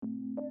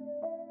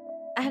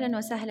أهلا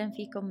وسهلا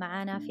فيكم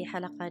معنا في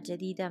حلقة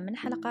جديدة من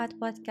حلقات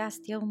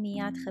بودكاست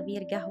يوميات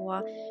خبير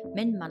قهوة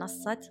من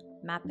منصة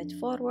مابت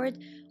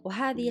فورورد.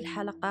 وهذه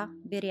الحلقة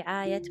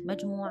برعاية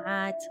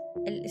مجموعات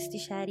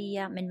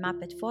الاستشارية من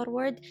مابت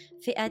فورورد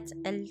فئة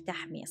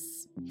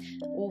التحميص.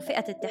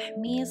 وفئة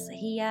التحميص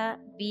هي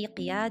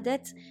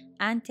بقيادة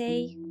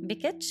أنتي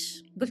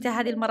بيكيتش،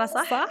 قلتها هذه المرة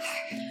صح؟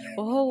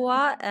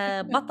 وهو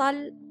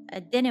بطل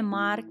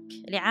الدنمارك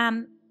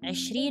لعام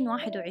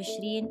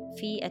 2021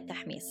 في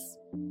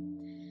التحميص.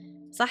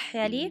 صح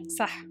يا لي؟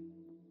 صح.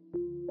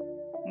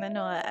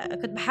 لأنه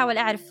كنت بحاول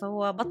أعرف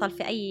هو بطل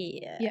في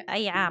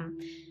أي عام،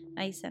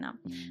 أي سنة.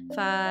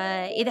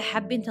 فإذا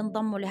حابين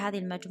تنضموا لهذه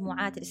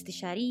المجموعات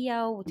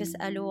الاستشارية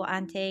وتسألوا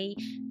أنتي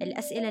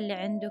الأسئلة اللي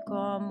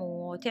عندكم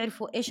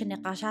وتعرفوا إيش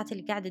النقاشات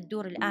اللي قاعدة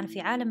تدور الآن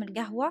في عالم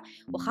القهوة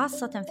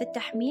وخاصة في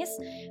التحميص،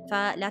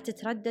 فلا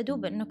تترددوا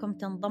بأنكم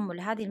تنضموا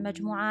لهذه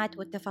المجموعات،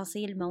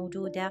 والتفاصيل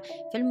موجودة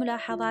في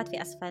الملاحظات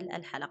في أسفل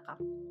الحلقة.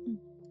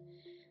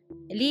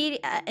 لي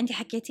أنت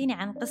حكيتيني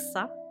عن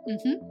قصة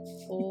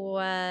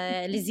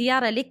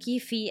ولزيارة لك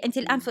أنت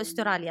الآن في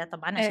أستراليا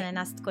طبعا عشان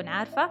الناس تكون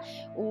عارفة،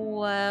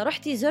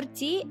 ورحتي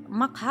زرتي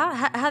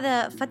مقهى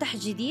هذا فتح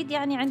جديد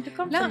يعني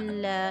عندكم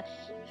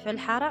في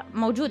الحارة؟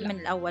 موجود لا. من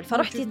الأول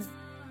فرحتي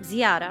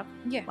زيارة.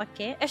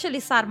 أوكي، إيش اللي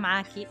صار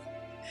معاكي؟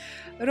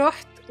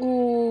 رحت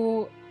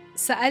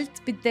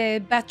وسألت بدي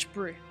باتش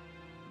برو،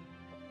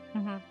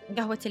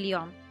 قهوة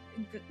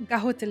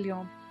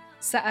اليوم.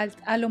 سألت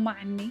قالوا ما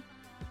عني.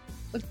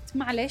 قلت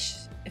معلش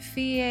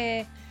في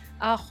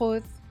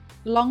أخذ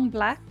لونج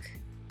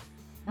بلاك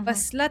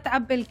بس لا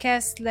تعبي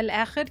الكاس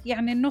للآخر،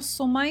 يعني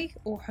نص مي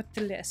وحط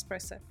لي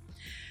اسبريسو.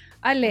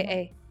 قال لي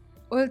ايه.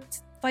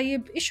 قلت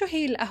طيب إيشو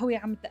هي القهوة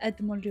عم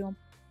تقدمه اليوم؟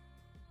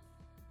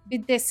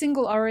 بدي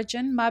سينجل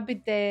أوريجين، ما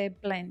بدي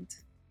بلند.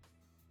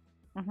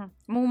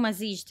 مو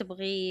مزيج،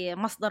 تبغي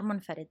مصدر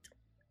منفرد،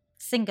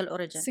 سينجل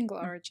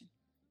أوريجين.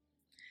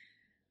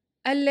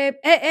 قال لي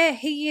ايه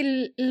هي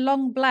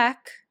اللونج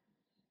بلاك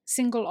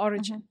سينجل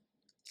أوريجين.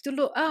 قلت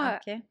له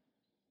أوكي.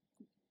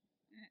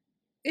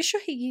 إيشو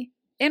هي؟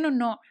 إنه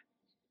النوع؟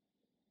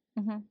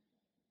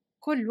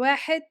 كل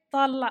واحد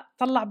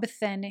طلع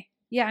بالثاني،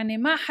 يعني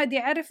ما حد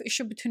يعرف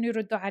إيشو بدهم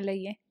يردوا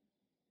علي.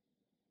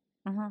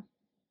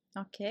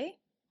 أوكي.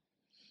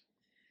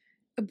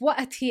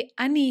 بوقتها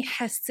أني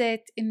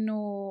حسيت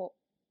إنه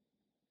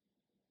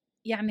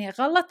يعني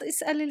غلط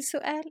أسأل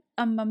السؤال،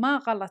 أما ما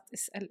غلط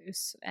أسأل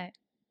السؤال،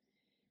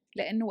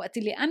 لأنه وقت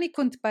اللي أنا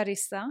كنت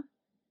باريستا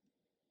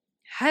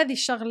هذه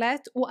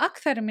الشغلات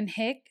وأكثر من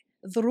هيك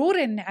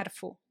ضروري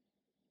نعرفه.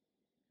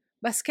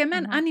 بس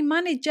كمان أنا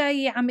ماني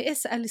جاي عم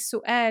أسأل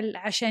السؤال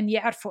عشان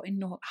يعرفوا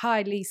إنه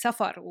هاي لي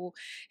سفر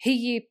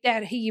وهي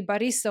بتعرف، هي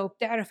باريستا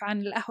وبتعرف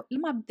عن القهوة.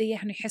 ما بدي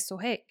إياهم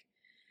يحسوا هيك.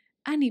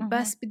 أنا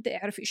بس بدي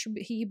أعرف إيش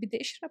هي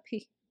بدي أشرب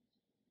هي.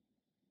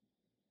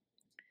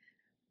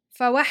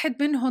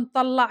 فواحد منهم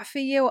طلع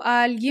فيه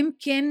وقال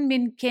يمكن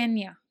من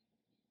كينيا.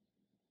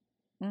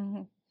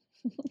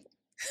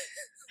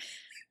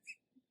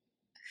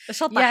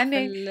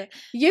 يعني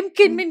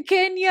يمكن من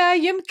كينيا،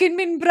 يمكن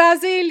من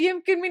برازيل،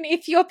 يمكن من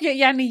إثيوبيا،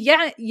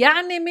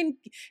 يعني من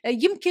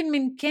يمكن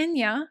من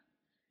كينيا،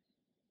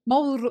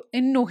 مو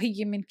إنه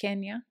هي من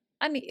كينيا.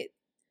 أنا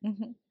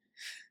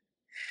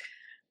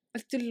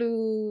قلت له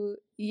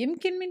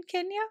يمكن من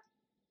كينيا،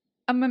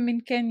 أما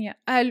من كينيا.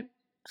 قال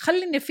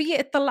خليني فيه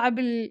اطلع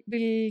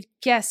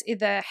بالكاس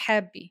إذا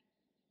حابي.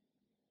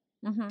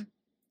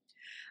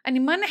 أنا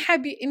ما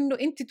حابي إنه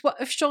أنت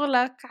توقف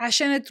شغلك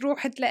عشان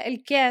تروح تلاقي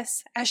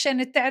الكاس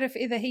عشان تعرف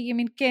إذا هي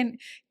من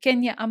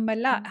كينيا أما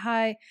لا.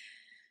 هاي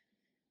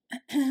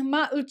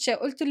ما قلت شيء.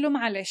 قلت له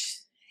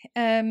معلش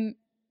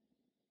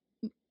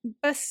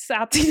بس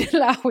أعطيني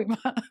القهوة،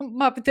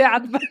 ما بدي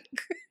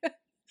أعذبك.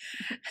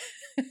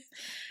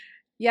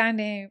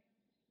 يعني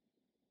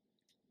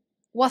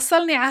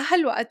وصلني على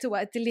هالوقت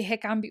وقت اللي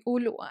هيك عم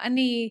بيقول،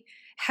 وأني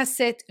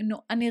حسيت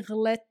إنه أني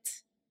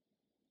غلطت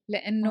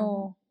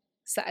لأنه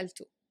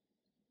سألته.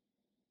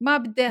 ما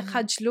بدي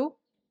خجله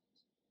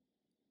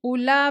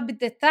ولا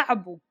بدي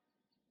تعبه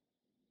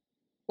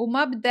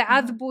وما بدي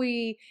عذبه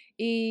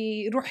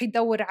يروح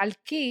يدور على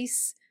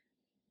الكيس،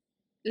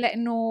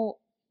 لأنه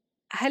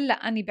هلأ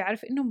أنا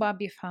بعرف إنه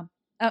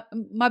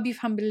ما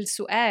بيفهم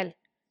بالسؤال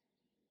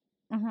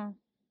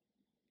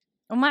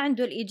وما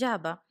عنده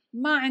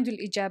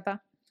الإجابة.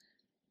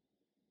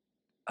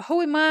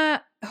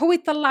 هو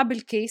يطلع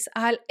بالكيس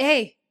قال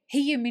ايه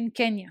هي من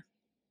كينيا.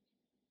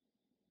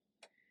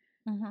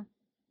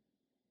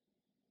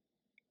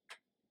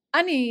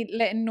 أنا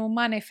لأنه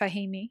ما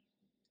فاهمني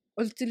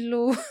قلت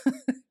له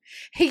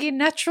هي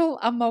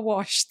natural أما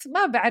washed.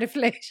 ما بعرف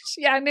ليش،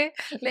 يعني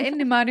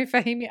لأني ماني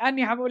فاهمي.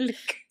 أنا عم أقول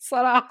لك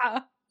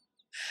صراحة،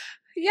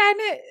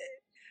 يعني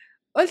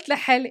قلت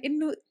لحالي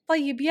إنه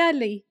طيب يا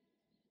لي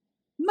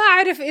ما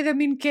أعرف إذا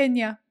من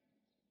كينيا،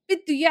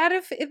 بده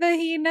يعرف إذا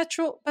هي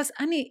natural. بس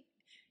أنا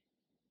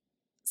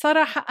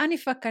صراحة أنا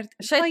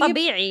فكرت شيء طيب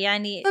طبيعي،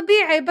 يعني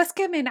طبيعي، بس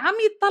كمان عم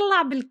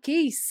يطلع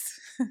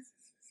بالكيس.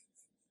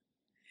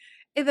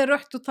 إذا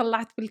رحت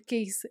وطلعت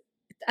بالكيس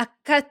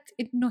تأكدت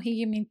إنه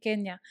هي من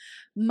كينيا.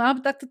 ما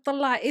بدك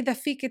تطلع إذا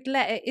فيك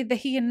تلاقي إذا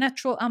هي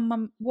natural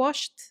أما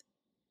washed.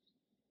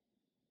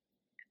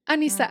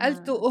 أني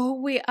سألته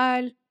وهو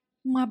قال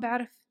ما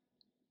بعرف.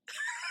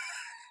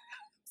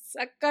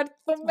 سكرت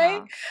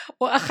فمي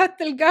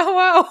وأخذت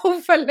القهوة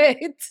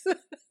وفليت.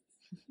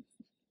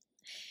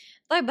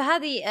 طيب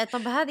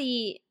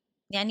هذه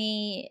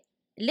يعني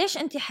ليش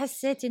أنت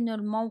حسيتي إنه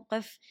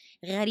الموقف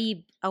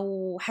غريب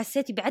أو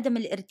حسيتي بعدم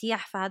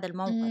الارتياح في هذا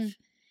الموقف؟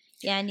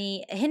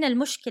 يعني هنا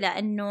المشكلة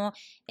إنه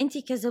أنت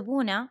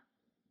كزبونة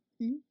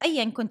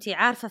أيا كنتي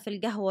عارفة في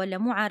القهوة ولا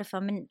مو عارفة،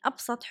 من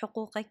أبسط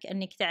حقوقك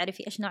إنك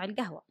تعرفي إيش نوع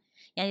القهوة.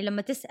 يعني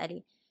لما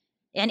تسألي،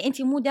 يعني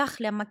أنت مو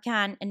داخلة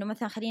مكان إنه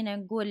مثلا خلينا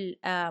نقول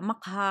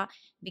مقهى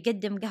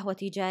بيقدم قهوة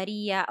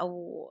تجارية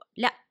أو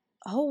لا،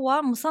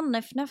 هو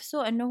مصنف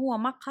نفسه إنه هو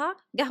مقهى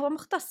قهوة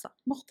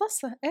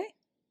مختصة.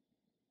 إيه.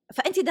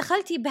 فأنت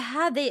دخلتي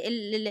بهذا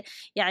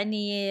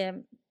يعني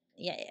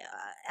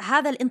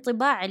هذا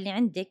الانطباع اللي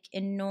عندك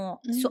إنه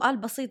سؤال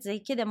بسيط زي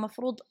كذا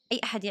مفروض أي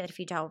أحد يعرف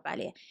يجاوب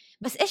عليه.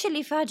 بس إيش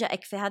اللي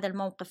فاجأك في هذا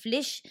الموقف؟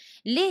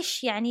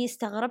 ليش يعني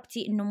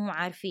استغربتي إنه مو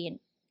عارفين؟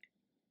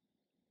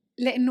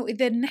 لأنه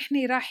إذا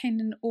نحن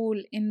رايحين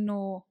نقول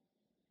إنه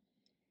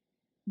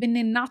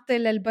بدنا نعطي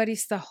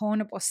للباريستا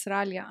هون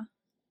بأستراليا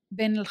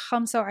بين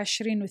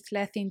 25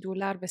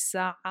 $30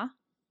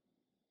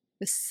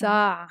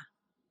 بالساعة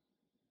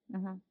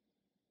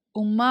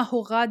وما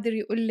هو غادر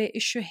يقول لي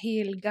إيش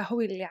هي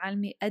القهوة اللي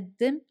عم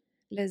يقدم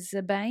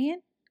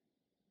للزباين،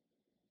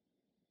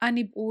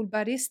 أنا بقول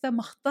باريستا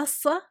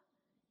مختصة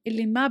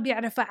اللي ما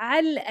بيعرف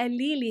على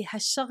القليل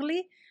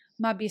هالشغلة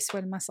ما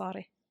بيسوى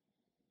المصاري.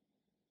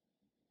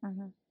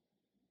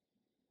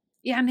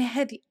 يعني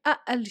هذه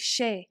أقل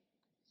شيء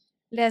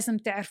لازم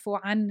تعرفوا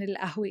عن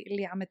القهوة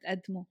اللي عم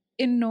تقدمه،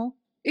 إنه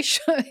إيش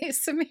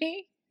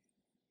اسمه،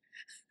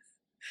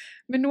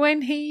 من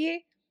وين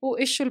هي،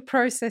 وإيش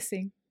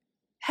البروسيسنج.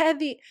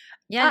 هذه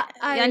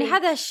يعني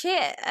هذا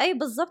الشيء أي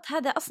بالضبط.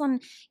 هذا أصلا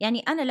يعني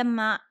أنا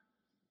لما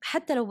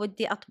حتى لو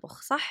بدي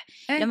أطبخ صح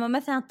لما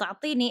مثلا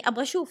تعطيني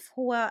أبغى أشوف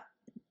هو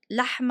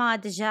لحمة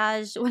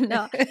دجاج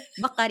ولا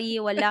بقري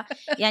ولا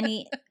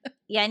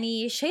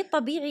يعني شيء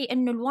طبيعي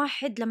إنه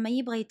الواحد لما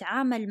يبغى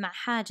يتعامل مع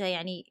حاجة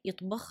يعني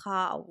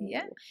يطبخها أو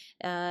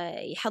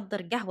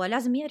يحضر قهوة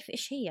لازم يعرف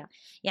إيش هي.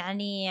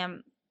 يعني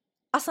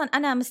أصلا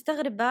أنا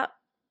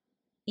مستغربة،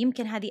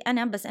 يمكن هذه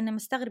أنا بس أنا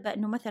مستغربة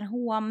إنه مثلا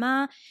هو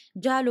ما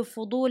جاله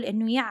فضول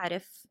إنه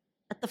يعرف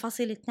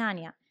التفاصيل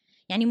الثانية.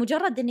 يعني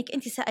مجرد إنك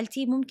أنت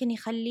سألتيه ممكن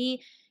يخليه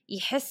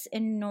يحس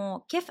إنه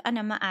كيف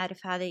أنا ما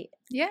أعرف هذا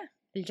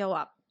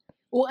الجواب.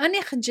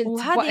 وأنا خجلت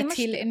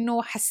بوقتي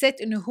لأنه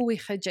حسيت إنه هو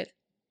خجل.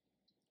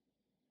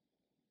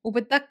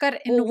 وبتذكر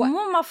إنه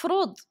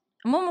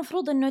مو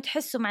مفروض إنه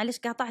تحسوا، معلش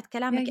قاطعت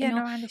كلامك،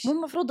 إنه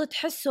مو مفروض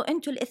تحسوا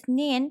أنتوا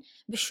الاثنين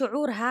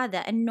بالشعور هذا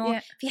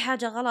إنه في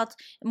حاجة غلط،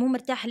 مو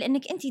مرتاحة،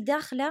 لأنك أنت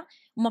داخلة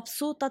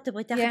مبسوطة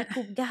تبغي تاخذي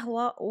كوب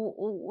قهوة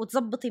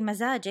وتزبطي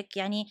مزاجك.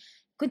 يعني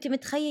كنت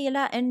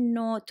متخيلة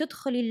إنه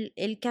تدخلي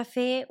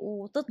الكافيه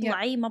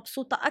وتطلعي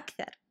مبسوطة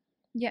أكثر.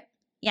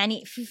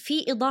 يعني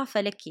في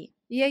إضافة لك.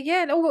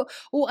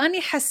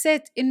 وأني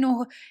حسيت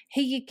إنه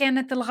هي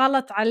كانت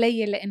الغلط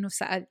علي لأنه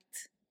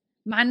سألت.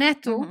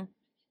 معناته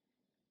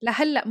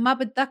لهلأ ما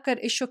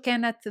بتذكر إيشو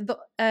كانت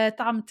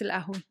طعمة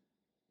القهوة.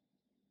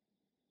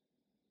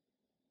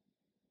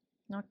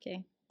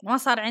 أوكي، ما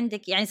صار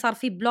عندك يعني صار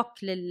في بلوك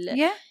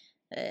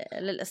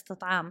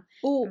للاستطعام.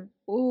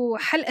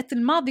 وحلقة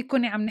الماضي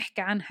كنا عم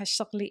نحكي عن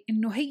هالشغلة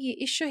إنه هي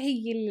إيشو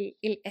هي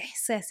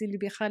الإحساس اللي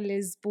بيخلي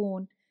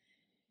الزبون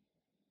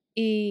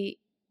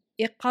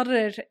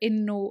يقرر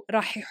إنه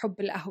راح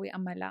يحب القهوة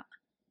أما لا.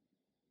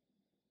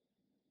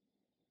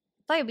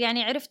 طيب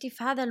يعني عرفتي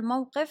في هذا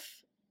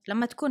الموقف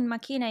لما تكون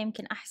ماكينة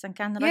يمكن أحسن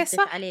كان ردت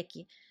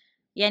عليكي.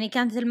 يعني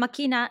كانت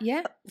الماكينة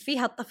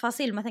فيها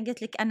التفاصيل، مثلا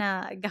قلت لك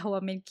أنا قهوة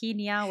من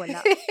كينيا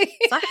ولا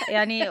صح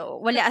يعني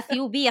ولا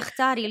أثيوبية،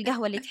 اختاري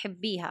القهوة اللي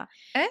تحبيها.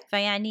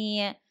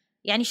 فيعني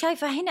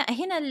شايفة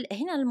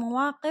هنا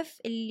المواقف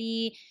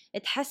اللي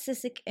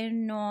تحسسك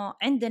إنه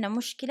عندنا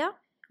مشكلة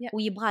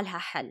ويبغى لها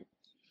حل.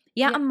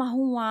 يا أما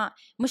هو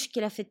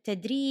مشكلة في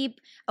التدريب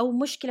أو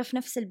مشكلة في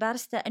نفس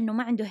البارستا إنه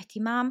ما عنده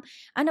اهتمام.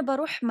 أنا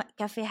بروح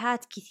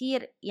كافيهات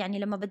كثير يعني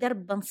لما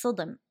بدرب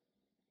بنصدم.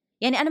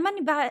 يعني أنا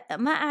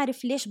ما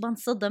أعرف ليش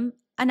بنصدم.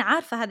 أنا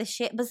عارفة هذا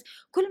الشيء بس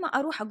كل ما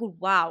أروح أقول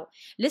واو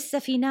لسه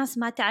في ناس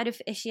ما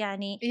تعرف إيش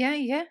يعني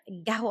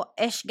قهوة،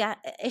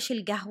 إيش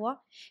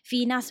القهوة.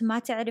 في ناس ما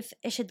تعرف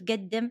إيش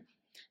تقدم.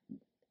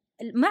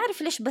 ما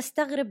أعرف ليش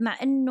بستغرب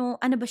مع إنه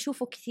أنا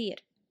بشوفه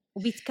كثير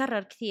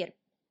وبيتكرر كثير.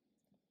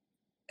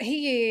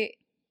 هي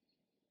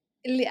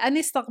اللي أنا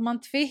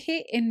استغمنت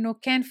فيه إنه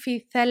كان في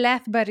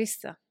 3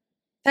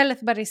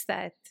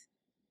 باريستات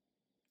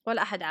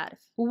ولا أحد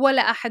عارف،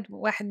 ولا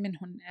واحد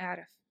منهم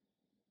يعرف.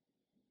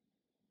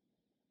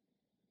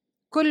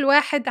 كل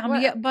واحد عم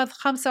يقبض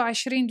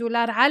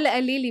 $25 على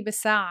القليل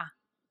بالساعة،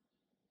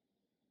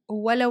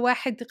 ولا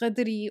واحد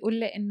قدر يقول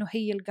له إنه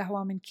هي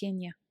القهوة من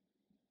كينيا.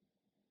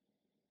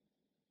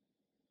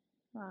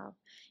 واو.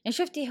 يعني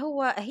شفتي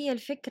هي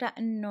الفكرة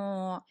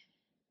إنه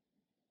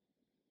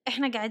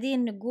إحنا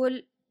قاعدين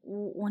نقول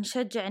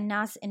ونشجع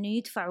الناس إنه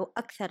يدفعوا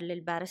أكثر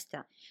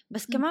للباريستا،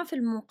 بس كمان في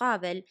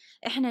المقابل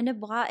إحنا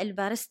نبغى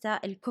الباريستا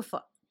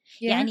الكفء.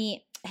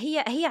 يعني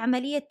هي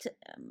عملية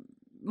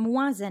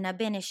موازنة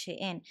بين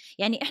الشيئين.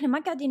 يعني إحنا ما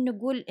قاعدين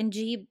نقول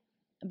نجيب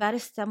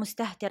باريستا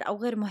مستهتر أو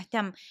غير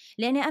مهتم،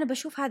 لأني أنا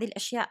بشوف هذه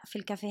الأشياء في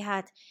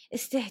الكافيهات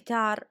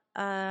استهتار.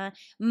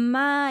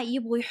 ما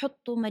يبغوا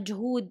يحطوا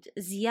مجهود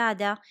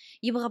زيادة،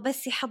 يبغى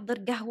بس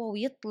يحضر قهوة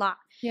ويطلع.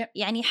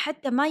 يعني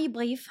حتى ما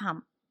يبغى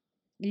يفهم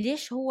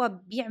ليش هو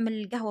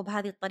بيعمل القهوة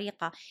بهذه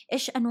الطريقة،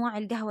 إيش أنواع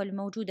القهوة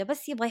الموجودة،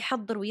 بس يبغى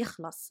يحضر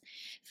ويخلص.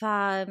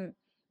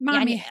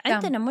 يعني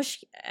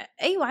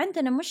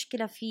عندنا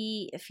مشكلة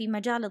في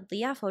مجال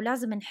الضيافة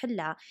ولازم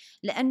نحلها،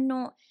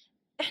 لأنه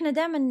إحنا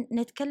دائما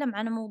نتكلم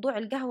عن موضوع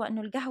القهوة،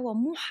 إنه القهوة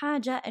مو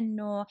حاجة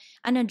إنه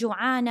أنا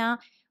جوعانة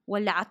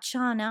ولا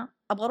عطشانة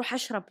أبغى أروح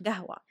أشرب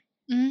قهوة.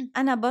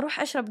 أنا بروح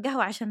أشرب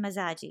قهوة عشان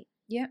مزاجي.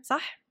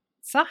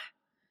 صح.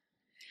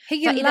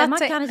 هي فإذا ما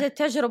كانت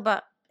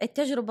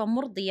التجربة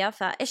مرضية،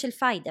 فإيش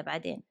الفايدة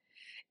بعدين؟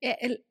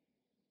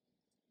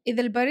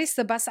 إذا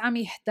الباريستا بس عم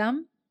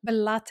يهتم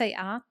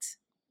باللاتيات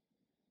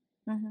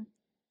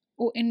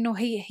وإنه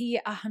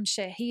هي أهم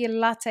شيء، هي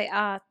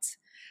اللاتيات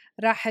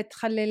راح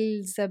تخلي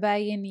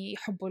الزباين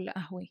يحبوا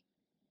القهوة،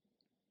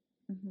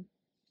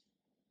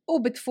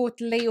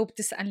 وبتفوت لي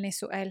وبتسألني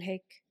سؤال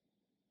هيك.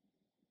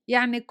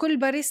 يعني كل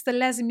باريستا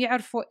لازم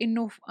يعرفوا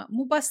إنه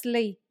مو بس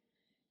لي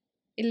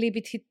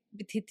اللي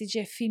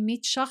بتتجه في 100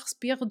 شخص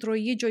بيقدروا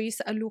يجوا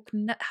يسألوك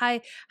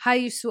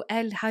هاي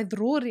سؤال، هاي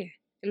ضروري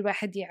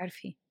الواحد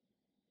يعرفه.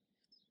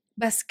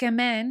 بس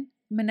كمان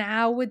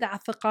منعاود على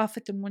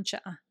ثقافة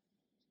المنشأة.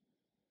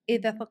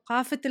 إذا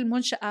ثقافة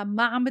المنشأة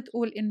ما عم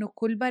تقول إنه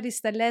كل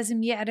باريستا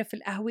لازم يعرف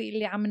القهوة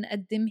اللي عم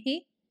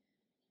نقدمها،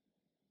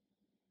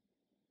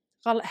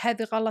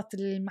 هذه غلط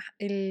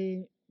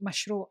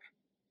المشروع.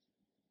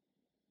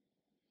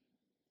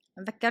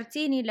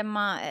 ذكرتيني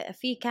لما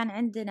كان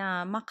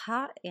عندنا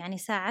مقهى، يعني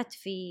ساعدت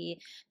في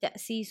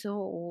تأسيسه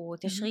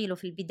وتشغيله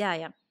في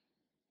البداية.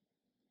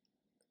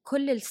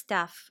 كل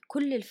الستاف،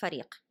 كل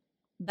الفريق،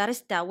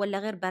 باريستا ولا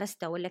غير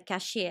باريستا ولا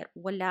كاشير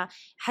ولا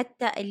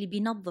حتى اللي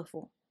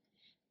بينظفوا،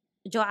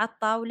 جو على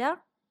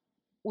الطاولة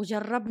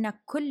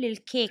وجربنا كل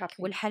الكيك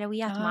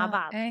والحلويات مع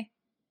بعض.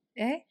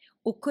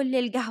 وكل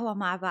القهوة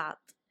مع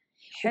بعض.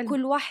 حلو.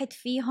 وكل واحد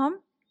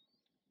فيهم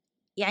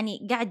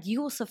يعني قاعد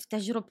يوصف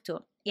تجربته،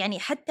 يعني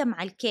حتى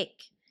مع الكيك.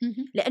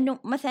 لأنه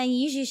مثلا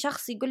يجي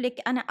شخص يقول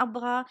لك أنا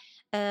أبغى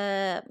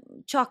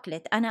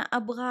شوكولات، أنا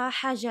أبغى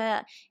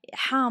حاجة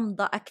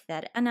حامضة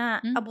أكثر،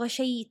 أنا أبغى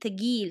شيء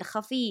ثقيل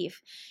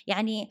خفيف.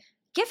 يعني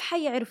كيف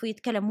حيعرفوا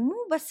يتكلموا؟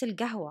 مو بس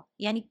القهوة،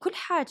 يعني كل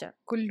حاجة،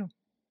 كله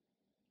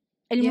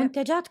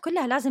المنتجات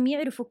كلها لازم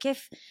يعرفوا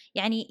كيف،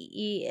 يعني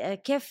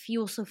كيف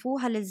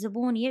يوصفوها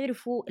للزبون،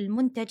 يعرفوا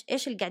المنتج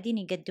إيش اللي قاعدين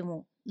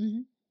يقدموه.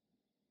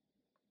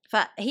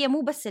 فهي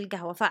مو بس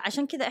القهوة.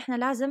 فعشان كذا إحنا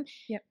لازم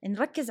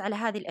نركز على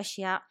هذه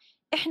الأشياء.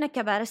 إحنا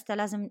كباريستا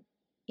لازم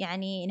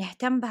يعني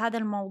نهتم بهذا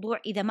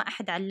الموضوع إذا ما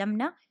أحد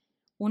علمنا،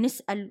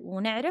 ونسأل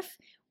ونعرف.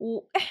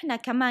 وإحنا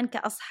كمان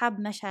كأصحاب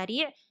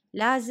مشاريع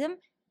لازم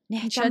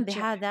نهتم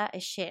بهذا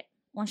الشيء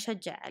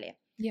ونشجع عليه.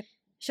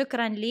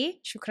 شكرا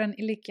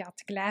لك،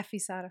 يعطيك العافية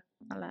سارة.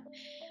 الله.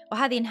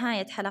 وهذه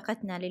نهاية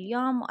حلقتنا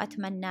لليوم،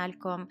 وأتمنى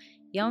لكم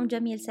يوم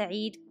جميل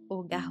سعيد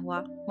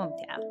وقهوة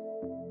ممتعة.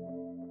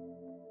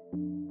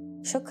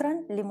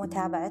 شكرا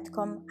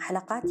لمتابعتكم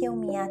حلقات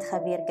يوميات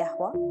خبير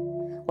قهوة،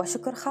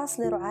 وشكر خاص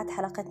لرعاة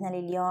حلقتنا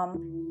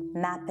لليوم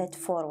Map It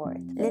Forward.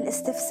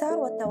 للاستفسار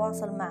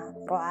والتواصل مع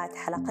رعاة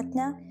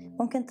حلقتنا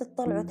ممكن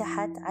تطلعوا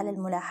تحت على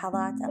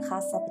الملاحظات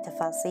الخاصة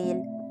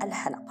بتفاصيل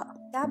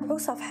الحلقة. تابعوا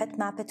صفحة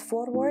Map It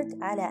Forward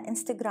على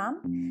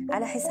انستغرام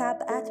على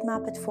حساب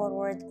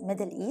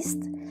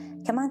 @mapitforwardmiddleeast.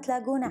 كمان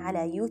تلاقونا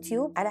على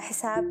يوتيوب على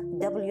حساب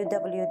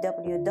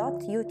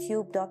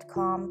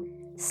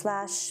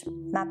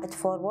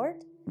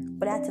www.youtube.com/mapitforward.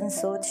 ولا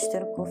تنسوا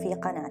تشتركوا في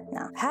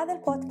قناتنا. هذا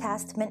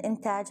البودكاست من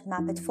إنتاج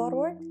Map It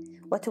Forward،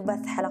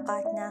 وتبث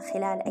حلقاتنا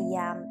خلال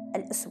أيام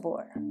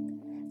الأسبوع.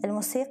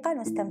 الموسيقى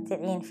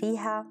المستمتعين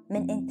فيها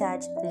من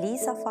إنتاج لي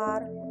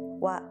صفار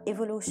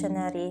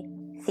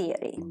وإيفولوشنري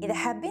ثيوري. إذا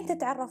حابين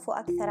تتعرفوا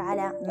أكثر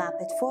على Map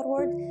It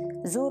Forward،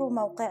 زوروا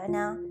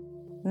موقعنا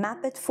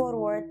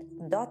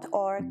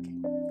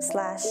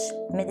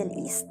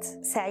mapitforward.org/middleeast.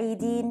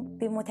 سعيدين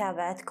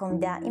بمتابعتكم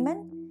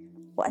دائما،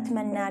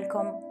 وأتمنى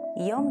لكم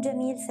يوم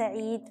جميل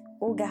سعيد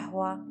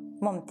وقهوة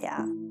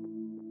ممتعة.